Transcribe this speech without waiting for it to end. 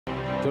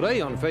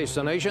Today on Face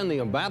the Nation, the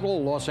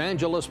embattled Los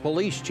Angeles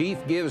police chief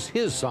gives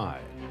his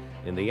side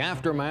in the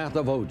aftermath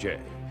of O.J.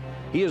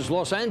 He is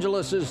Los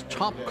Angeles'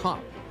 top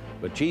cop,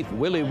 but Chief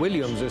Willie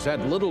Williams has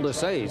had little to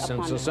say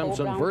since the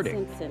Simpson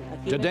verdict.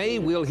 Today,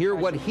 we'll hear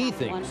what he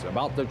thinks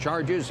about the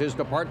charges his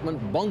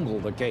department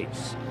bungled the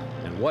case,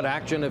 and what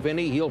action, if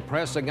any, he'll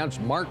press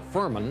against Mark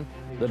Fuhrman,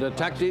 the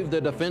detective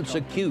the defense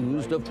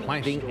accused of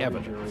planting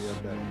evidence.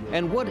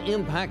 And what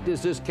impact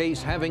is this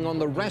case having on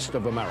the rest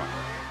of America?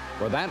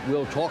 For that,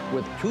 we'll talk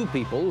with two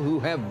people who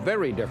have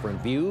very different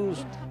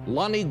views: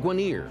 Lonnie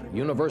Guinier,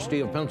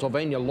 University of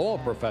Pennsylvania law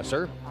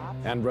professor,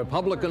 and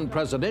Republican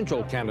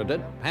presidential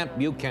candidate Pat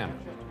Buchanan.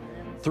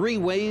 Three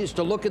ways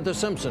to look at the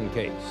Simpson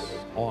case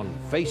on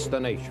Face the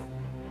Nation.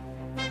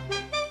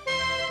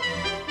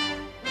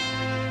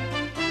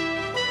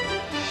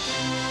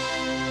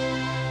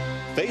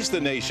 Face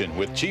the Nation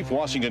with Chief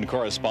Washington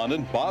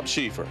correspondent Bob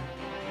Schieffer.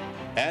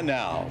 And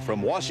now,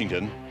 from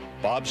Washington,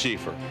 Bob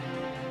Schieffer.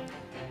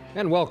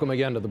 And welcome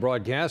again to the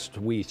broadcast.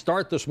 We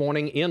start this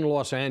morning in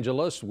Los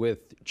Angeles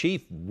with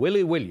Chief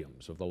Willie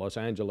Williams of the Los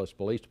Angeles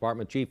Police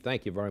Department. Chief,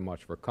 thank you very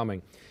much for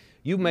coming.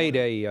 You made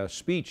a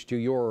speech to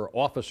your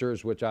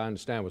officers, which I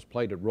understand was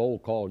played at roll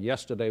call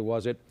yesterday,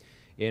 was it?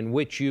 In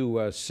which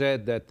you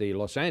said that the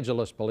Los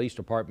Angeles Police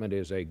Department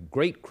is a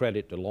great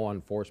credit to law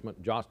enforcement,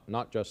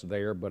 not just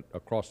there, but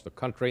across the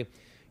country.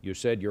 You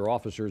said your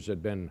officers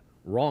had been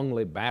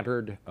wrongly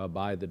battered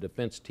by the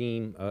defense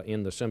team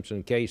in the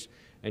Simpson case,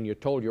 and you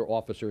told your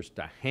officers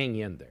to hang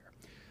in there.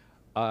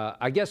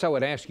 I guess I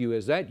would ask you,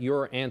 is that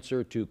your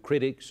answer to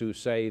critics who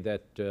say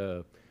that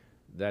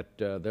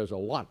there's a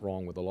lot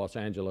wrong with the Los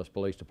Angeles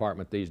Police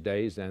Department these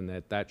days, and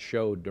that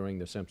showed during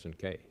the Simpson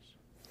case?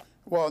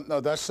 Well,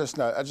 no, that's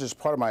just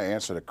part of my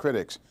answer to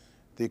critics.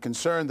 The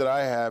concern that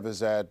I have is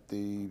that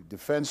the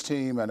defense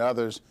team and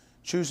others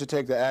choose to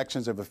take the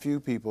actions of a few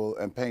people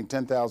and paint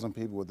 10,000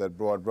 people with that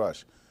broad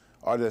brush.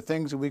 Are there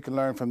things that we can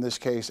learn from this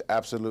case?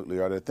 Absolutely.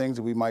 Are there things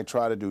that we might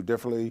try to do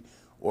differently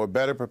or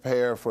better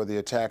prepare for the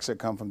attacks that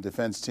come from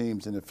defense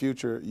teams in the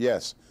future?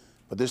 Yes.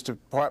 But this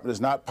department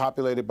is not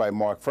populated by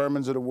Mark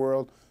Fuhrmans of the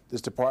world. This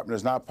department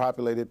is not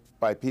populated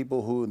by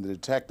people who, the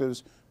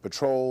detectives,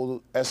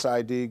 patrol,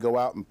 SID, go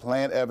out and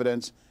plant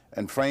evidence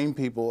and frame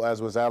people,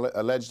 as was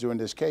alleged during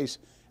this case.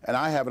 And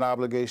I have an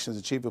obligation as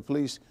the chief of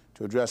police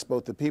to address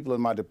both the people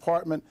in my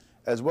department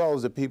as well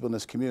as the people in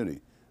this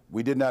community.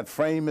 We did not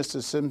frame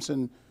Mr.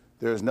 Simpson.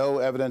 There is no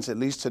evidence, at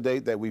least to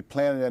date, that we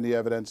planted any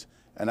evidence,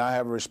 and I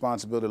have a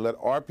responsibility to let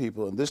our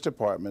people in this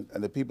department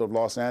and the people of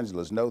Los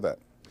Angeles know that.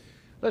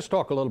 Let's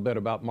talk a little bit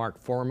about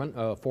Mark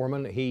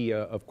Fuhrman. He,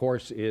 of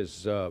course,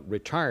 is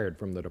retired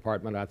from the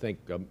department. I think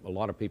a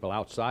lot of people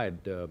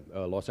outside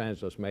Los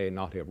Angeles may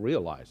not have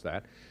realized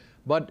that.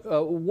 But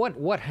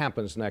what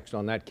happens next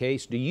on that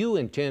case? Do you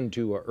intend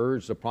to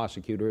urge the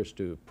prosecutors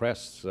to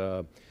press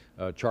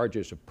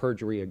charges of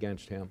perjury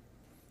against him?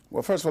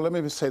 Well, first of all,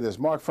 let me say this.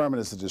 Mark Fuhrman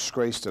is a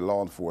disgrace to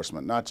law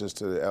enforcement, not just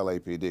to the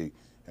LAPD.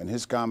 And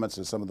his comments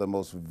are some of the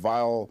most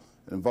vile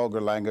and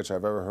vulgar language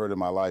I've ever heard in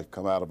my life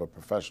come out of a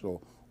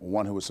professional, or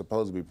one who was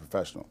supposed to be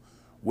professional.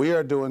 We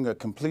are doing a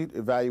complete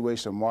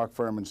evaluation of Mark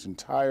Fuhrman's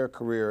entire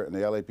career in the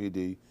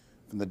LAPD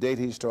from the date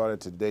he started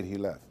to the date he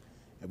left.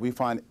 If we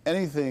find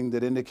anything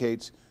that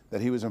indicates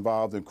that he was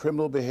involved in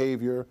criminal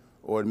behavior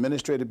or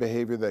administrative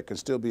behavior that can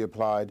still be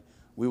applied,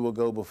 we will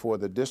go before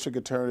the district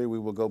attorney, we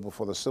will go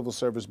before the Civil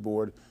Service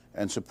Board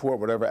and support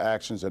whatever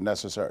actions are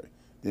necessary.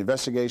 The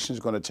investigation is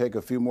going to take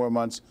a few more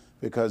months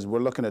because we're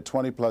looking at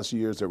 20-plus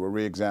years that we're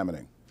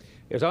re-examining.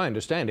 As I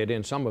understand it,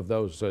 in some of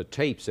those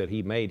tapes that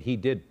he made, he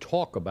did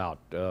talk about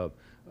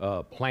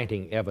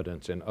planting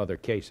evidence in other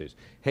cases.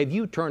 Have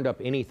you turned up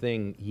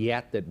anything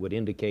yet that would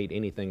indicate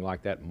anything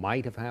like that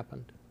might have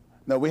happened?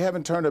 No, we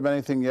haven't turned up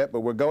anything yet,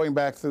 but we're going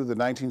back through the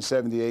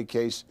 1978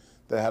 case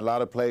that had a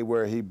lot of play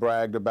where he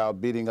bragged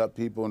about beating up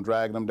people and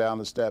dragging them down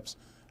the steps,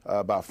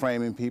 about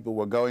framing people.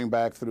 We're going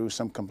back through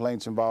some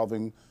complaints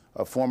involving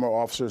former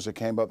officers that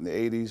came up in the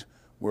 80s.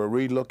 We're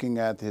re-looking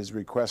at his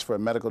request for a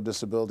medical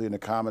disability and the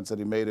comments that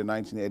he made in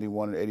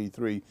 1981 and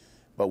 83.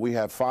 But we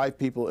have 5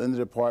 people in the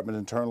Department of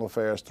Internal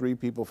Affairs, 3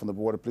 people from the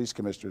Board of Police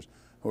Commissioners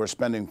who are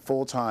spending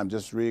full time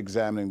just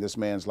re-examining this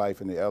man's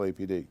life in the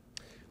LAPD.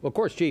 Well, of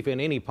course, Chief,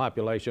 in any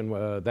population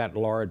that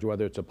large,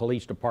 whether it's a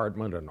police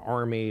department, an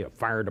army, a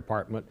fire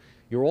department,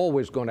 you're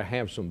always going to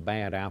have some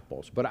bad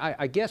apples. But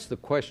I guess the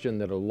question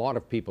that a lot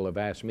of people have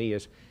asked me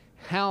is,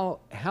 how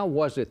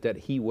was it that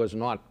he was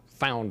not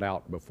found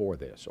out before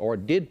this? Or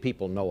did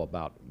people know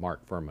about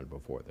Mark Fuhrman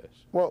before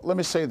this? Well, let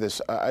me say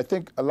this. I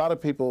think a lot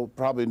of people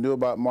probably knew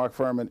about Mark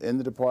Fuhrman in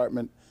the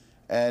department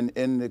and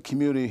in the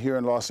community here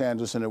in Los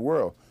Angeles and the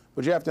world.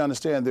 But you have to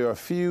understand there are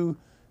few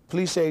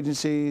police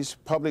agencies,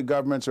 public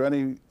governments, or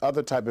any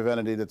other type of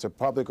entity that's a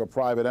public or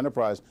private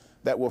enterprise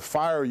that will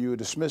fire you or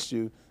dismiss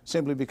you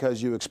simply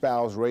because you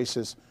espouse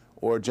racist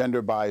or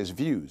gender-biased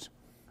views.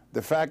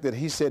 The fact that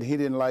he said he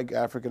didn't like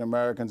African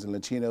Americans and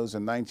Latinos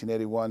in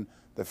 1981,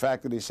 the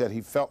fact that he said he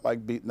felt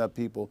like beating up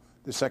people,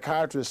 the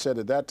psychiatrist said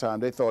at that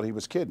time they thought he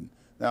was kidding.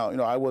 Now,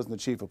 I wasn't the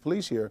chief of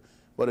police here,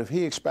 But if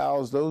he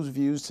espoused those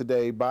views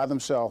today by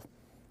themselves,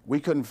 we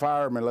couldn't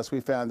fire him unless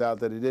we found out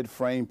that he did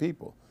frame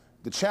people.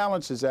 The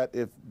challenge is that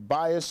if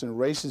bias and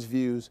racist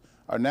views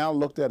are now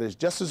looked at as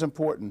just as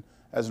important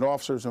as an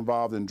officer's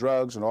involved in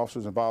drugs and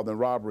officers involved in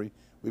robbery,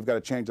 we've got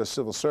to change our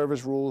civil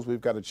service rules,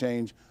 we've got to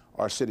change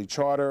our city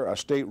charter, our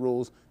state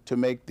rules, to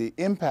make the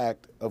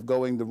impact of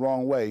going the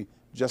wrong way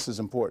just as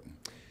important.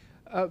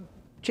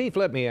 Chief,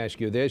 let me ask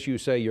you this. You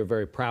say you're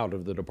very proud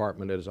of the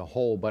department as a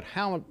whole, but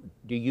how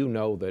do you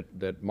know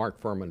that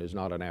Mark Fuhrman is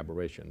not an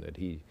aberration?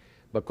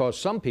 Because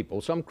some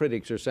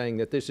critics are saying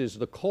that this is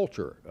the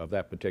culture of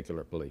that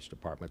particular police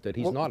department, that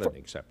he's not an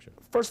exception.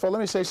 First of all, let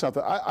me say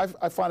something.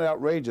 I find it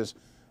outrageous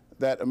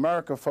that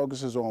America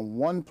focuses on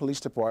one police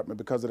department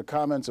because of the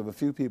comments of a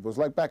few people. It's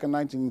like back in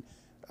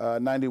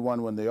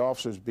 1991 when the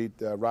officers beat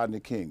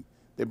Rodney King.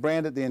 They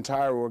branded the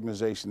entire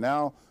organization.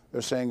 Now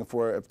they're saying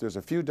if there's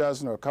a few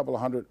dozen or a couple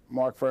of hundred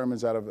Mark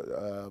Fuhrmans out of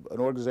an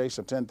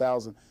organization of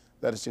 10,000,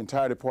 that it's the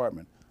entire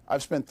department.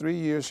 I've spent 3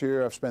 years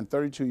here. I've spent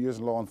 32 years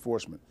in law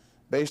enforcement.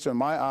 Based on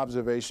my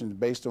observations,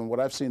 based on what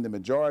I've seen the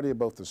majority of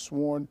both the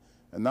sworn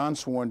and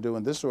non-sworn do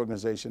in this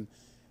organization,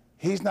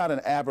 he's not an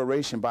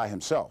aberration by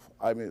himself.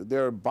 I mean,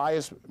 there are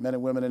biased men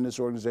and women in this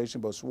organization,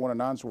 both sworn and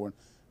non-sworn,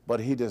 but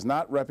he does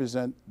not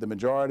represent the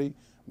majority,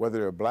 whether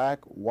they're black,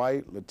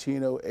 white,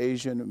 Latino,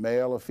 Asian,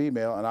 male, or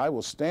female, and I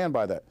will stand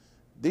by that.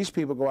 These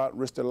people go out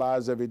and risk their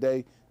lives every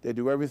day. They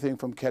do everything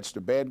from catch the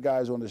bad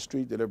guys on the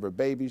street, deliver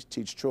babies,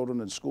 teach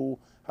children in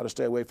school how to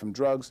stay away from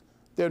drugs.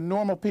 They're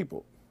normal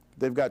people.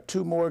 They've got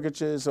 2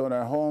 mortgages on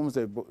their homes.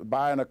 They're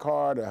buying a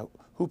car.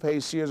 Who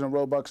pays Sears and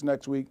Roebucks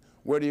next week?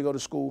 Where do you go to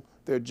school?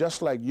 They're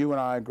just like you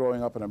and I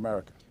growing up in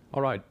America.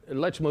 All right,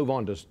 let's move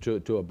on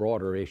to a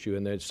broader issue.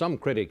 And there's some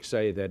critics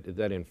say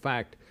that in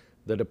fact,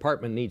 the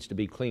department needs to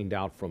be cleaned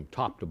out from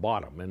top to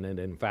bottom. And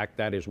in fact,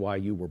 that is why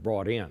you were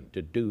brought in,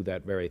 to do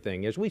that very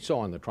thing. As we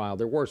saw in the trial,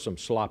 there were some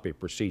sloppy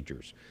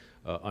procedures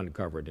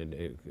uncovered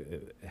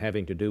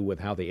having to do with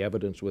how the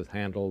evidence was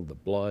handled, the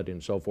blood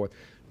and so forth.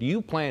 Do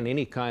you plan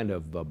any kind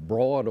of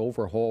broad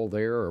overhaul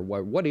there, or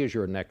what is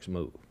your next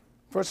move?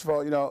 First of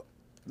all, you know,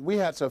 we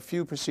had so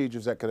few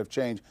procedures that could have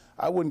changed.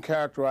 I wouldn't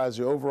characterize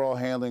the overall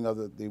handling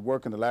of the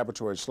work in the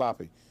laboratory as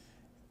sloppy.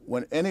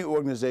 When any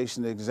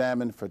organization is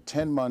examined for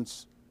 10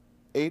 months,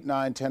 8,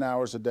 9, 10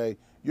 hours a day,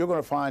 you're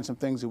going to find some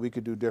things that we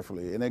could do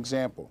differently. An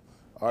example,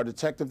 our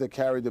detective that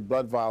carried the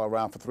blood vial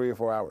around for 3 or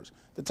 4 hours.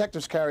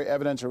 Detectives carry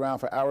evidence around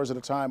for hours at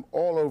a time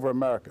all over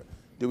America.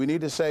 Do we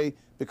need to say,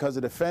 because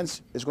the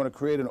defense is going to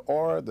create an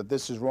aura that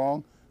this is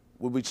wrong,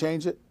 would we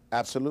change it?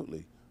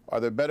 Absolutely. Are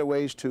there better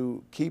ways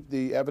to keep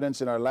the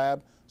evidence in our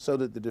lab so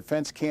that the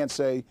defense can't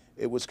say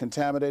it was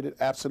contaminated?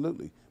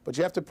 Absolutely. But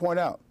you have to point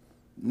out,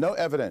 no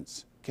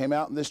evidence came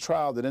out in this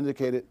trial that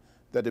indicated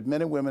that the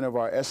men and women of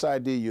our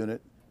SID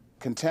unit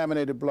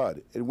contaminated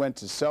blood. It went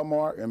to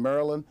Selmar in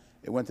Maryland,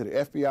 it went to the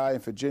FBI in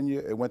Virginia,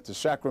 it went to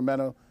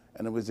Sacramento,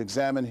 and it was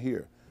examined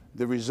here.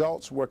 The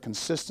results were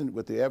consistent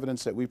with the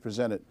evidence that we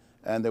presented,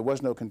 and there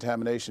was no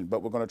contamination.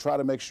 But we're going to try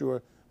to make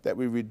sure that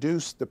we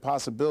reduce the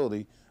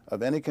possibility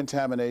of any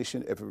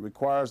contamination. If it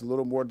requires a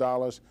little more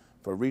dollars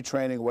for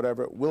retraining or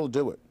whatever, we'll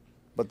do it.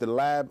 But the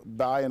lab,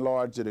 by and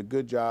large, did a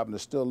good job and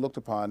is still looked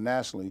upon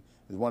nationally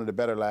as one of the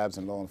better labs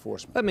in law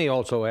enforcement. Let me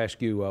also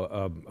ask you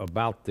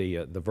about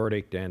the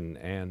verdict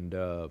and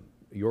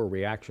your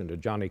reaction to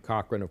Johnny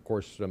Cochran. Of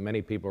course,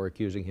 many people are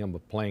accusing him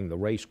of playing the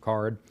race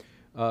card.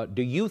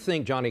 Do you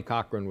think Johnny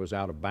Cochran was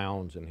out of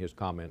bounds in his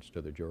comments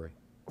to the jury?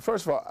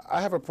 First of all,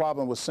 I have a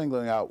problem with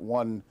singling out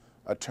one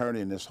attorney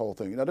in this whole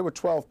thing. You know, there were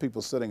 12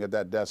 people sitting at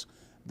that desk.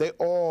 They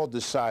all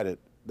decided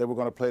they were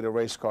going to play the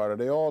race card, or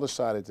they all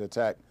decided to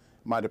attack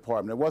my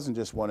department. It wasn't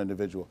just one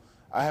individual.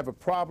 I have a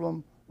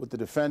problem with the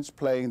defense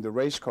playing the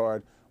race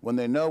card when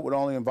they know it would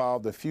only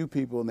involve a few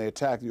people and they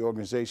attack the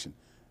organization.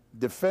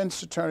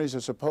 Defense attorneys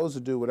are supposed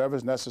to do whatever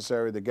is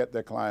necessary to get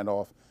their client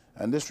off.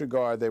 In this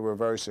regard, they were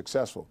very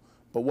successful.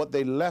 But what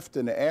they left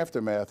in the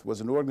aftermath was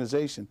an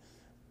organization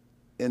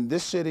in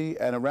this city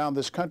and around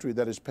this country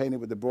that is painted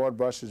with the broad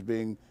brush as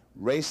being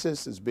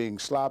racist, as being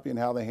sloppy in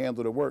how they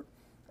handle their work.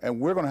 And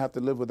we're going to have to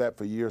live with that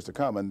for years to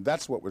come, and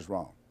that's what was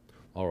wrong.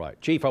 All right.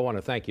 Chief, I want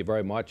to thank you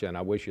very much, and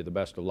I wish you the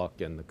best of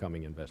luck in the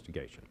coming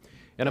investigation.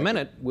 In a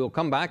minute, we'll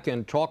come back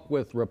and talk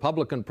with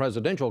Republican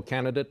presidential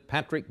candidate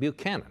Patrick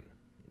Buchanan.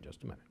 In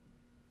just a minute.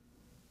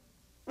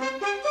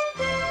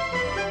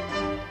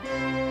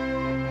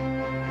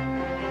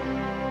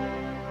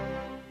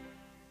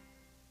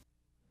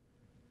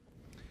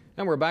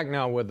 And we're back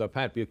now with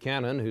Pat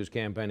Buchanan, who's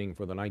campaigning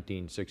for the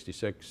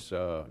 96,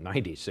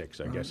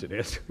 I guess it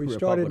is. We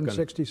started in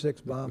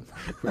 66, Bob.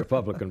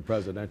 Republican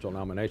presidential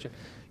nomination.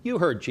 You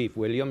heard Chief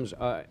Williams,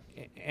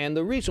 and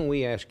the reason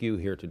we ask you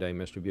here today,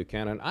 Mr.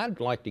 Buchanan, I'd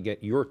like to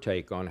get your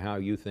take on how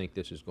you think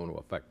this is going to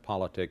affect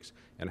politics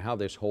and how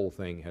this whole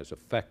thing has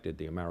affected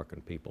the American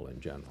people in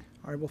general.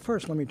 All right, well,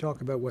 first let me talk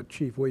about what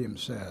Chief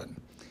Williams said.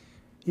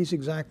 He's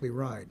exactly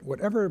right.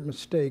 Whatever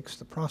mistakes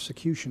the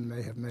prosecution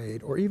may have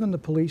made, or even the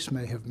police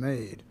may have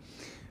made,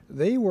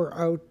 they were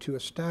out to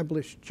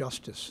establish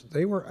justice.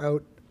 They were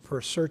out for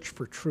a search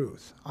for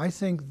truth. I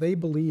think they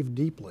believe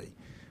deeply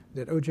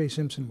that O.J.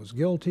 Simpson was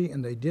guilty,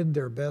 and they did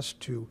their best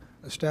to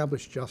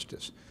establish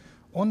justice.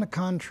 On the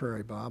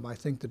contrary, Bob, I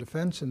think the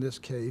defense in this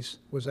case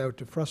was out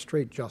to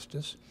frustrate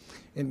justice,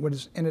 and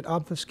it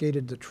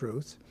obfuscated the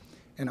truth.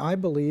 And I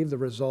believe the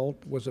result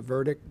was a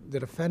verdict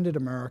that offended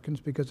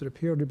Americans because it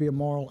appeared to be a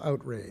moral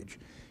outrage.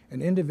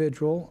 An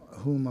individual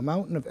whom a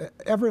mountain of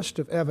Everest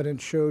of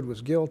evidence showed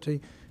was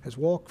guilty has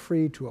walked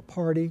free to a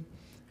party.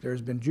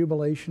 There's been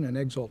jubilation and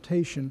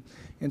exultation.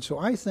 And so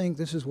I think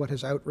this is what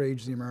has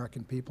outraged the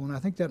American people, and I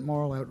think that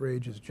moral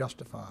outrage is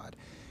justified.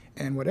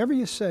 And whatever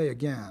you say,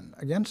 again,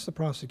 against the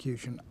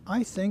prosecution,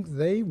 I think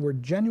they were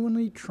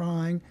genuinely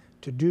trying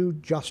to do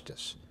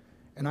justice.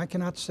 And I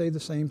cannot say the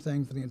same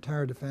thing for the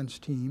entire defense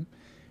team.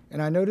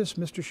 And I noticed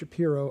Mr.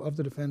 Shapiro of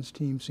the defense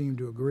team seemed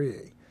to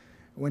agree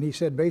when he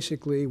said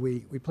basically we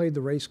played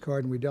the race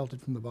card and we dealt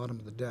it from the bottom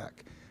of the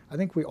deck. I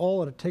think we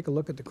all ought to take a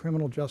look at the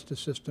criminal justice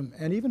system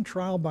and even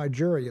trial by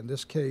jury in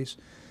this case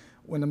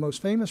when the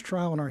most famous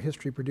trial in our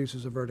history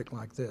produces a verdict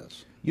like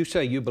this. You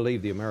say you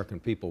believe the American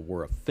people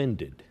were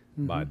offended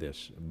by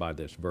this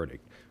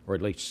verdict, or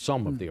at least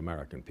some of the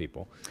American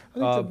people.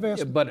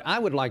 But I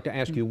would like to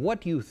ask you,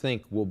 what do you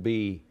think will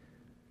be,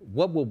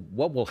 what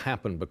will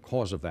happen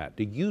because of that?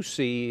 Do you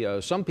see,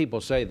 some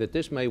people say that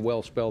this may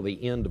well spell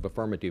the end of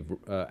affirmative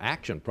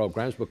action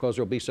programs because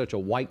there'll be such a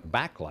white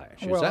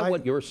backlash. Is that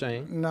what you're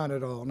saying? Not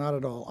at all, not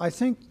at all. I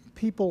think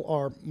people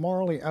are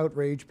morally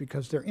outraged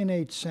because their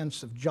innate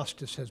sense of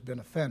justice has been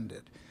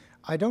offended.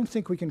 I don't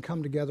think we can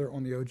come together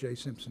on the O.J.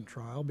 Simpson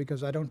trial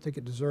because I don't think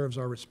it deserves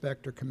our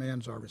respect or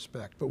commands our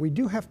respect. But we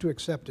do have to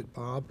accept it,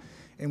 Bob,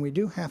 and we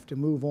do have to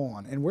move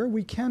on. And where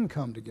we can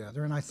come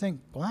together, and I think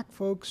black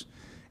folks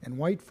and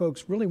white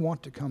folks really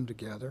want to come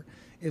together,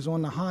 is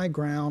on the high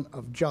ground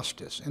of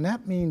justice. And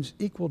that means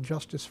equal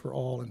justice for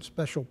all and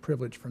special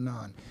privilege for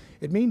none.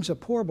 It means a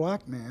poor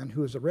black man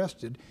who is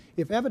arrested,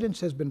 if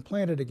evidence has been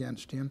planted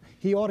against him,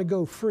 he ought to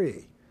go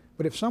free.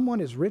 But if someone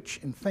is rich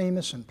and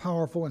famous and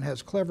powerful and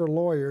has clever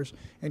lawyers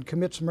and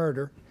commits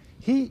murder,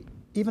 he,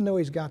 even though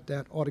he's got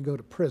that, ought to go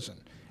to prison.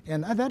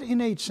 And that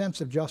innate sense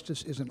of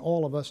justice is in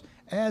all of us,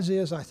 as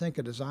is, I think,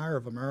 a desire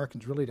of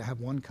Americans really to have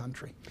one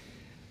country.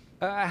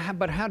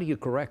 But how do you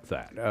correct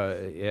that?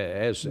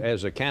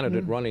 As a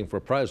candidate running for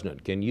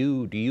president, do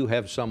you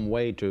have some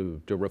way to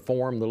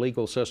reform the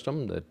legal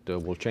system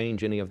that will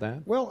change any of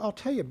that? Well, I'll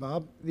tell you,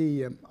 Bob,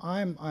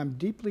 I'm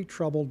deeply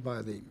troubled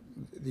by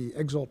the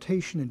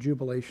exultation and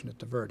jubilation at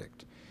the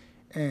verdict.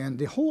 And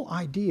the whole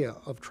idea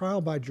of trial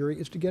by jury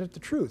is to get at the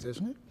truth,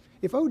 isn't it?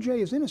 If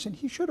O.J. is innocent,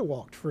 he should have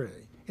walked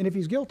free. And if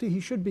he's guilty, he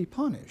should be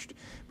punished.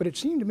 But it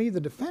seemed to me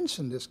the defense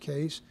in this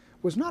case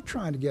was not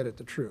trying to get at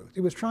the truth.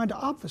 It was trying to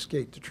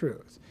obfuscate the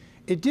truth.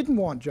 It didn't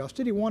want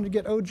justice. It wanted to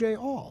get O.J.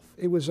 off.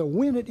 It was a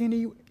win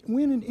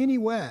in any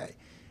way.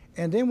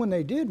 And then when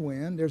they did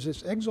win, there's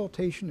this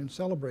exultation and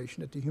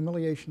celebration at the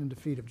humiliation and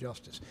defeat of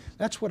justice.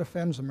 That's what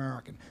offends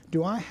American.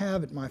 Do I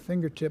have at my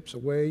fingertips a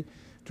way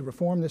to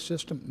reform this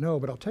system? No,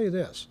 but I'll tell you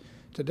this.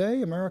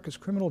 Today, America's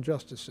criminal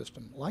justice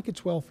system, like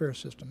its welfare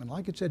system and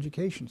like its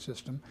education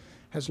system,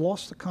 has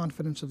lost the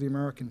confidence of the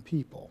American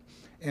people.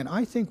 And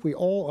I think we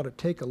all ought to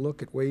take a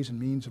look at ways and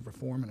means of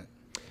reforming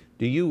it.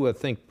 Do you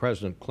think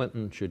President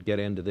Clinton should get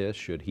into this?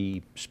 Should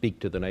he speak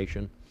to the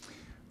nation?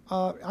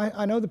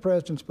 I know the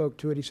president spoke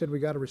to it. He said we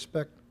got to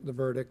respect the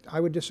verdict. I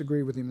would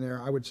disagree with him there.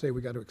 I would say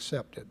we got to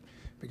accept it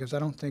because I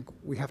don't think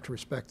we have to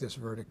respect this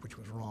verdict, which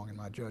was wrong in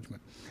my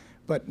judgment.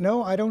 But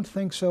no, I don't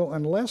think so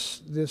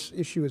unless this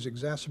issue is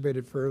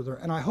exacerbated further,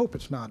 and I hope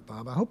it's not,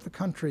 Bob. I hope the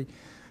country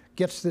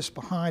gets this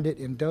behind it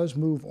and does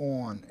move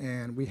on.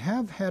 And we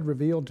have had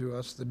revealed to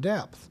us the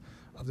depth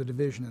of the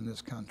division in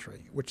this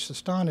country, which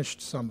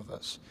astonished some of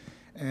us.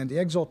 And the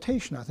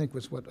exultation, I think,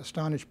 was what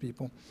astonished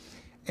people.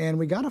 And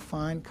we got to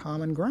find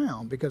common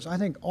ground because I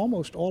think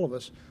almost all of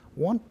us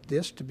want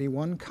this to be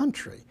one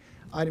country.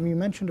 You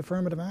mentioned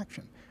affirmative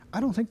action. I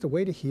don't think the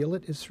way to heal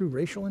it is through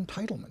racial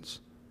entitlements.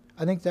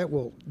 I think that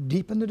will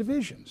deepen the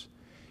divisions.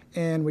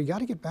 And we got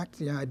to get back to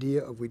the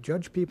idea of we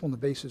judge people on the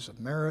basis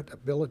of merit,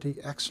 ability,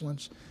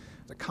 excellence,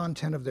 the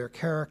content of their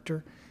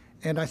character.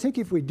 And I think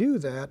if we do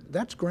that,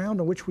 that's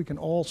ground on which we can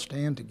all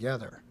stand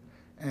together.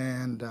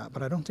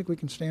 But I don't think we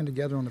can stand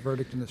together on the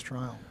verdict in this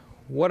trial.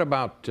 What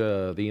about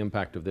the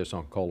impact of this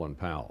on Colin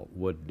Powell?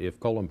 If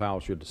Colin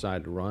Powell should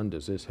decide to run,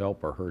 does this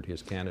help or hurt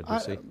his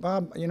candidacy?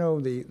 Bob, you know,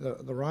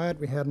 the riot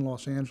we had in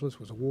Los Angeles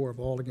was a war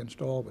of all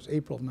against all. It was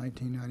April of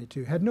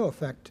 1992. It had no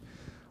effect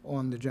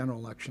on the general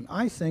election.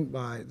 I think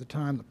by the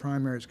time the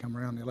primaries come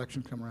around, the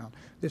elections come around,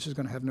 this is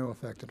going to have no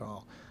effect at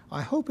all.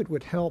 I hope it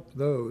would help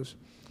those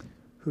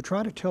who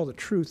try to tell the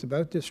truth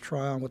about this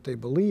trial and what they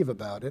believe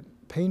about it,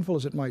 painful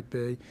as it might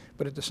be,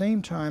 but at the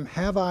same time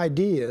have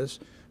ideas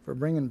for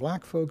bringing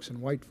black folks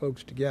and white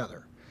folks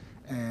together.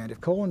 And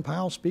if Colin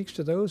Powell speaks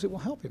to those, it will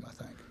help him, I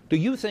think. Do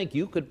you think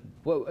you could,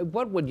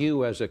 what would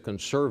you as a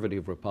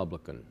conservative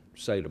Republican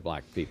say to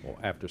black people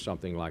after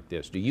something like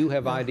this? Do you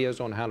have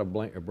ideas on how to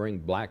bring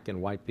black and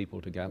white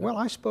people together? Well,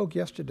 I spoke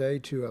yesterday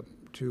to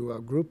a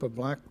group of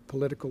black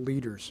political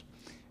leaders,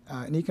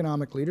 and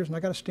economic leaders, and I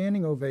got a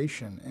standing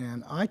ovation.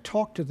 And I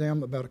talked to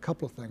them about a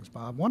couple of things,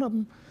 Bob. One of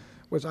them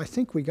was, I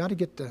think we got to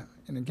get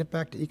and get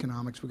back to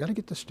economics, we got to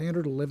get the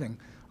standard of living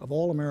of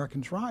all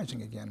Americans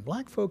rising again.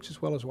 Black folks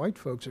as well as white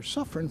folks are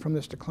suffering from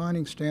this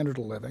declining standard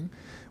of living.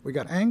 We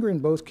got anger in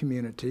both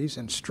communities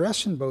and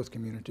stress in both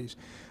communities.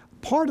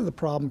 Part of the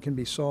problem can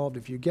be solved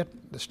if you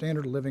get the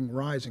standard of living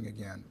rising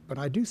again. But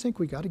I do think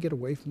we got to get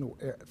away from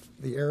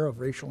the era of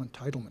racial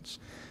entitlements.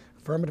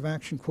 Affirmative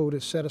action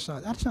quotas set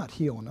aside. That's not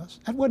healing us.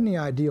 That wasn't the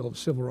ideal of the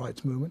civil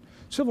rights movement.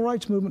 Civil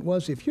rights movement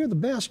was, if you're the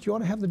best, you ought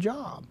to have the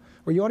job,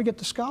 or you ought to get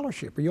the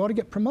scholarship, or you ought to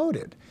get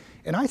promoted.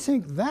 And I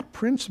think that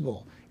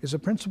principle is a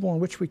principle on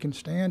which we can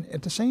stand.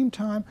 At the same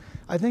time,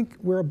 I think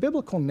we're a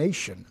biblical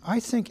nation. I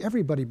think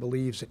everybody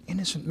believes that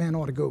innocent men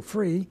ought to go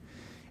free,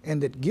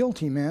 and that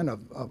guilty men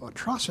of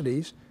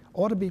atrocities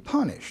ought to be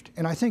punished.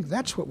 And I think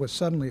that's what was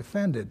suddenly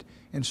offended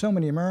in so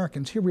many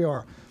Americans. Here we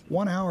are,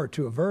 1 hour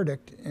to a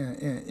verdict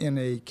in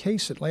a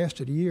case that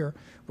lasted a year,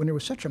 when there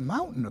was such a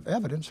mountain of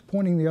evidence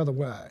pointing the other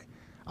way.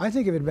 I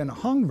think if it had been a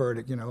hung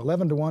verdict,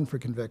 11-1 for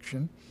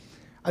conviction,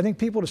 I think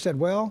people would have said,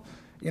 well,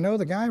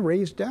 the guy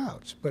raised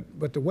doubts.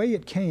 But the way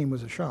it came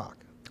was a shock.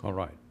 All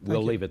right,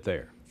 we'll leave it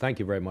there. Thank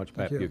you very much,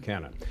 Pat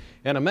Buchanan.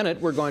 In a minute,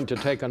 we're going to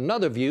take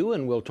another view,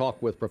 and we'll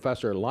talk with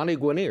Professor Lonnie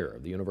Guinier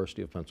of the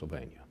University of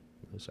Pennsylvania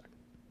in a second.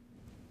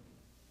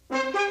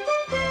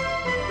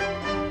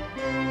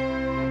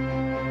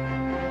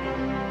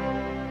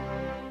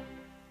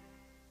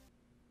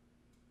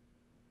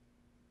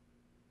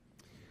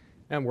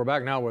 And we're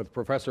back now with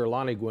Professor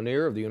Lonnie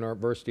Guinier of the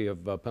University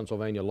of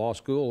Pennsylvania Law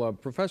School.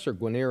 Professor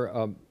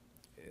Guinier,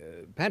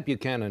 Pat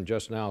Buchanan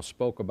just now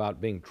spoke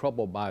about being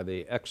troubled by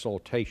the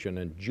exultation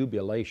and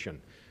jubilation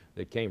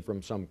that came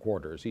from some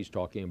quarters. He's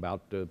talking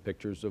about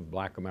pictures of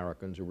black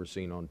Americans who were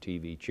seen on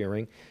TV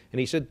cheering. And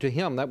he said to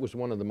him that was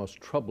one of the most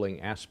troubling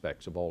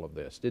aspects of all of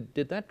this.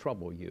 Did that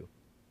trouble you?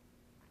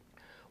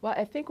 Well,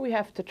 I think we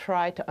have to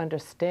try to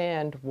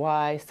understand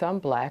why some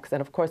blacks, and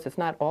of course it's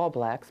not all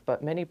blacks,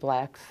 but many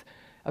blacks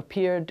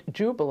appeared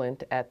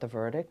jubilant at the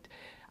verdict.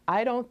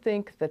 I don't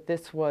think that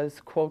this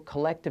was, quote,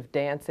 collective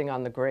dancing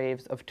on the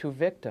graves of two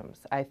victims.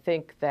 I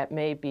think that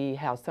may be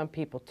how some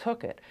people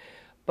took it.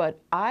 But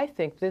I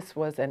think this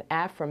was an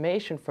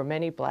affirmation for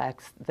many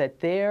blacks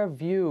that their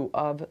view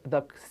of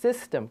the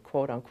system,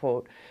 quote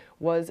unquote,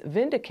 was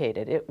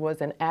vindicated. It was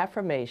an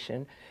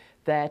affirmation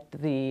that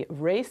the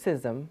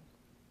racism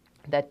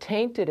that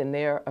tainted, in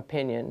their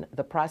opinion,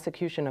 the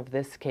prosecution of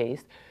this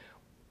case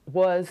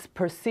was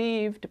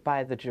perceived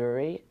by the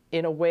jury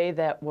in a way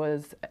that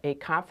was a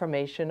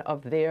confirmation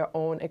of their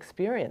own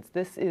experience.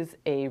 This is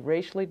a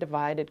racially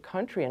divided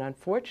country, and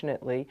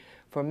unfortunately,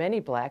 for many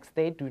blacks,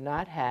 they do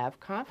not have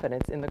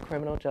confidence in the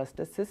criminal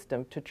justice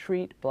system to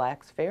treat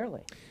blacks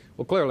fairly.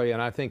 Well, clearly,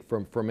 and I think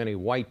for many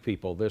white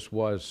people, this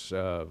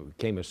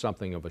came as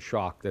something of a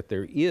shock that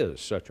there is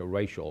such a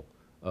racial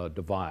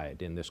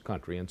divide in this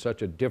country and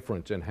such a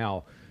difference in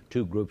how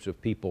two groups of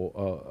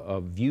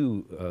people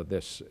view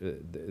this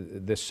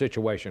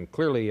situation.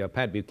 Clearly,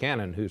 Pat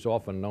Buchanan, who's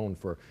often known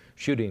for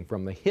shooting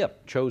from the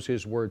hip, chose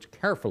his words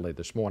carefully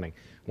this morning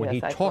when he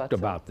talked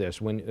about this,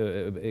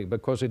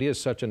 because it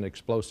is such an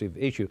explosive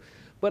issue.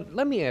 But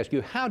let me ask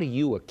you, how do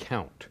you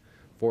account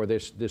for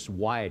this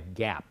wide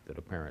gap that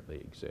apparently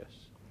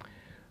exists?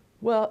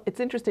 Well, it's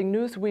interesting.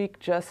 Newsweek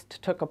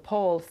just took a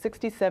poll.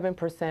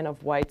 67%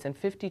 of whites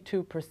and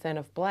 52%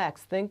 of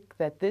blacks think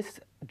that this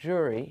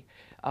jury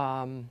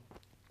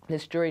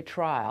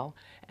trial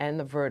and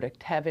the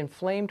verdict have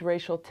inflamed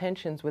racial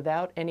tensions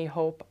without any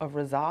hope of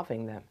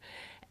resolving them.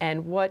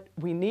 And what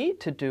we need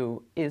to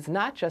do is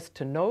not just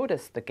to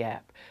notice the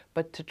gap,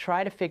 but to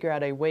try to figure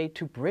out a way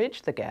to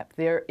bridge the gap.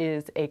 There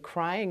is a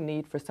crying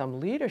need for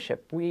some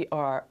leadership. We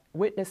are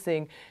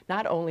witnessing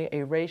not only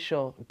a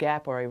racial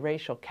gap or a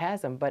racial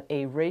chasm, but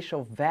a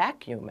racial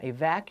vacuum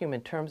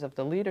in terms of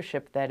the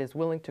leadership that is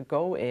willing to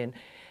go in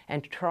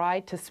and try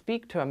to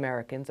speak to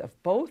Americans of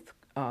both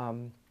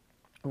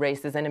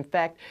races. And in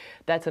fact,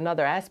 that's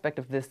another aspect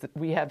of this.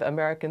 We have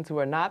Americans who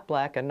are not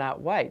black and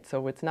not white,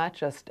 so it's not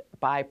just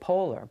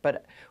bipolar,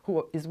 but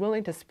who is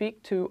willing to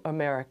speak to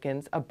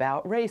Americans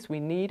about race. We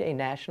need a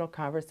national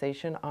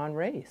conversation on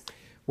race.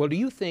 Well, do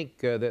you think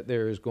that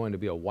there is going to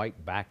be a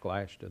white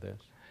backlash to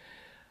this?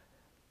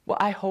 Well,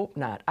 I hope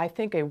not. I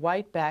think a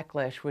white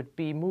backlash would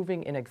be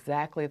moving in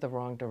exactly the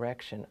wrong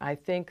direction. I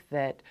think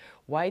that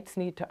whites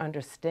need to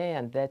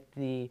understand that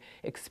the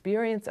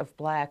experience of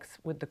blacks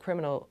with the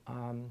criminal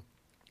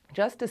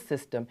justice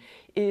system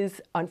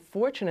is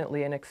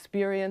unfortunately an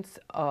experience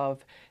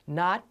of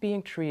not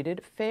being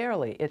treated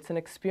fairly. It's an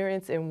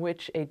experience in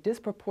which a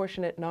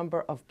disproportionate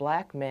number of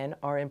black men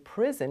are in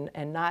prison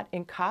and not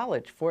in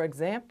college, for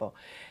example.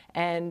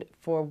 And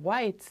for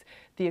whites,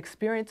 the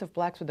experience of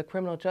blacks with the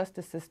criminal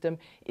justice system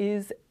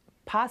is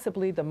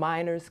possibly the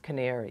miner's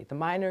canary. The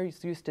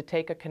miners used to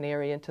take a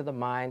canary into the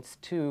mines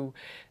to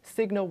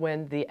signal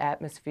when the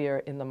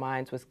atmosphere in the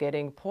mines was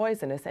getting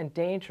poisonous and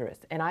dangerous.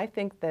 And I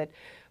think that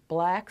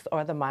blacks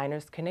are the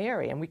miner's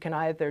canary, and we can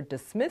either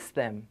dismiss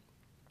them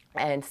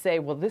and say,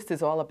 well, this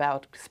is all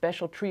about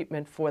special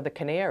treatment for the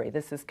canary.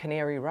 This is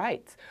canary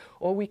rights.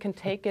 Or we can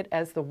take it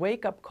as the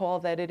wake-up call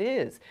that it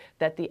is,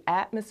 that the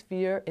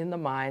atmosphere in the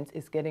mines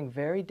is getting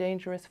very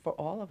dangerous for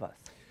all of us.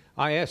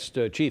 I asked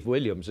Chief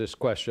Williams this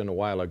question a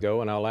while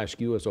ago, and I'll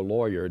ask you as a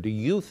lawyer. Do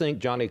you think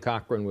Johnny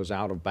Cochran was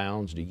out of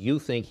bounds? Do you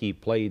think he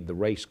played the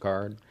race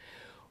card?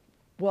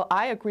 Well,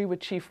 I agree with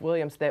Chief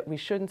Williams that we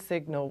shouldn't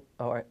signal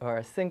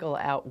or single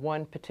out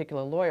one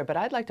particular lawyer, but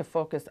I'd like to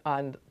focus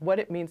on what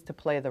it means to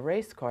play the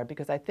race card,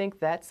 because I think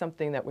that's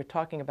something that we're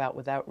talking about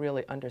without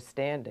really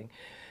understanding.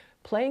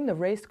 Playing the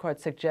race card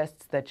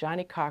suggests that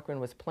Johnny Cochran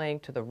was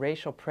playing to the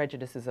racial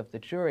prejudices of the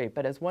jury,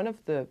 but as one of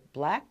the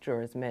black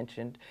jurors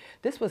mentioned,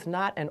 this was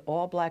not an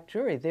all-black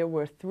jury. There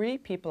were 3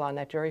 people on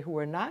that jury who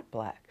were not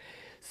black.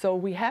 So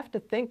we have to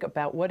think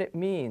about what it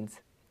means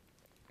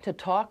to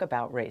talk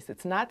about race.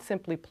 It's not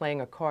simply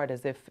playing a card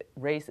as if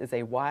race is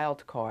a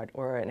wild card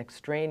or an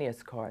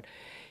extraneous card.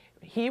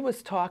 He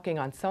was talking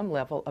on some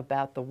level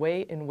about the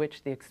way in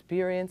which the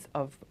experience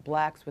of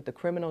blacks with the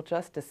criminal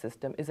justice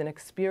system is an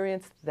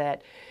experience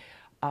that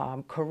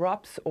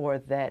corrupts or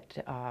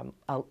that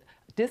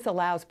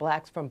disallows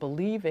blacks from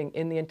believing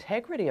in the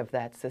integrity of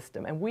that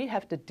system. And we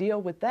have to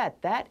deal with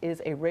that. That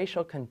is a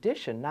racial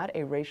condition, not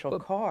a racial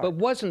card. But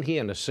wasn't he,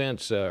 in a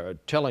sense,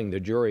 telling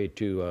the jury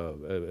to,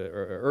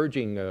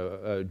 urging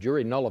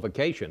jury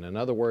nullification? In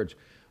other words,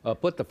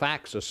 put the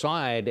facts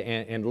aside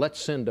and let's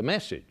send a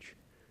message.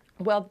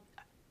 Well,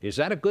 is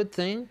that a good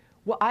thing?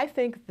 Well, I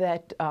think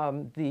that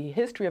the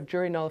history of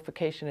jury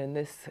nullification in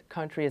this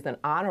country is an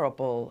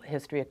honorable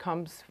history. It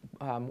comes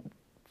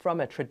from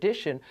a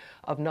tradition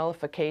of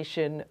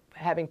nullification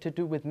having to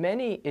do with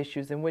many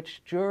issues in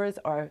which jurors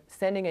are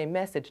sending a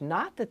message,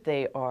 not that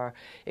they are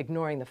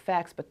ignoring the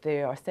facts, but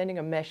they are sending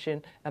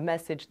a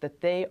message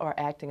that they are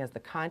acting as the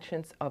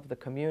conscience of the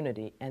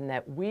community, and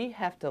that we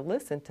have to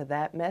listen to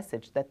that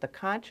message, that the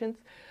conscience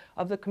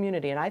of the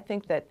community. And I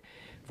think that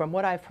from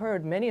what I've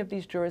heard, many of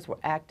these jurors were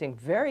acting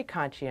very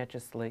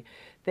conscientiously.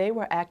 They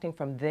were acting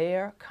from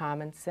their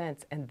common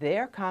sense, and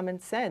their common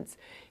sense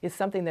is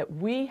something that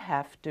we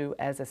have to,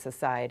 as a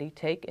society,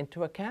 take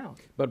into account.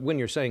 But when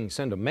you're saying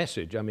send a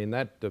message, I mean,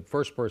 the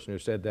first person who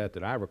said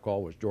that I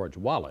recall was George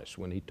Wallace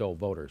when he told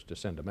voters to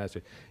send a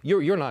message.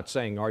 You're not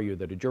saying, are you,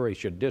 that a jury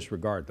should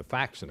disregard the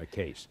facts in a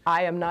case?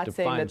 I am not saying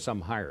that. To find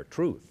some higher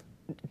truth.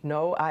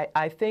 No,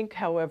 I think,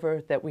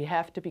 however, that we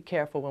have to be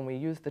careful when we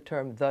use the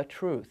term the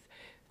truth.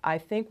 I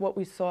think what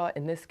we saw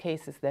in this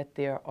case is that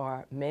there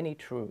are many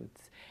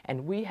truths,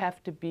 and we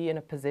have to be in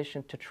a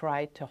position to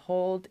try to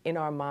hold in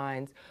our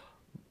minds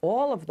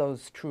all of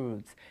those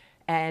truths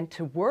and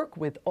to work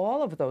with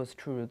all of those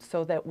truths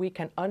so that we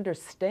can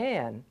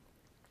understand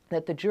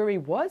that the jury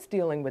was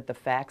dealing with the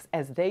facts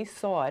as they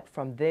saw it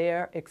from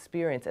their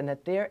experience, and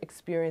that their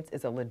experience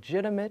is a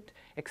legitimate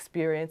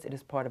experience. It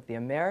is part of the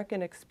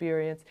American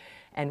experience,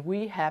 and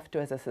we have to,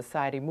 as a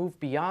society, move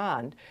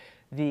beyond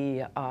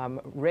the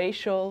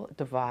racial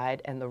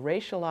divide and the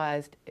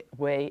racialized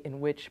way in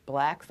which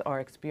blacks are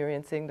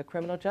experiencing the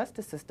criminal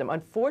justice system.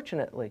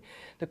 Unfortunately,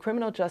 the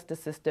criminal justice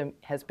system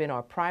has been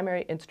our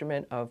primary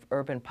instrument of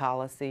urban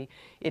policy.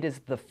 It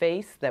is the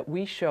face that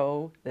we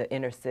show the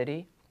inner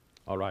city.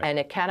 All right. And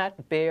it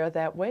cannot bear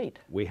that weight.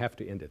 We have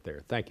to end it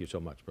there. Thank you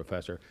so much,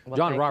 Professor. Well,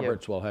 John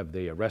Roberts will have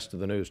the rest of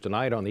the news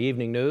tonight on the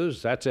Evening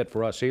News. That's it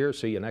for us here.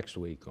 See you next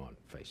week on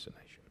Face the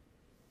Nation.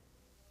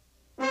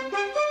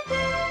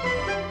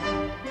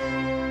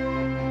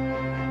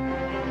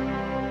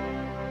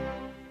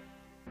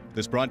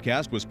 This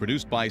broadcast was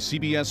produced by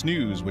CBS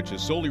News, which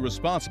is solely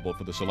responsible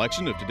for the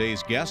selection of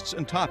today's guests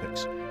and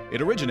topics.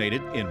 It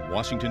originated in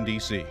Washington,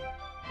 D.C.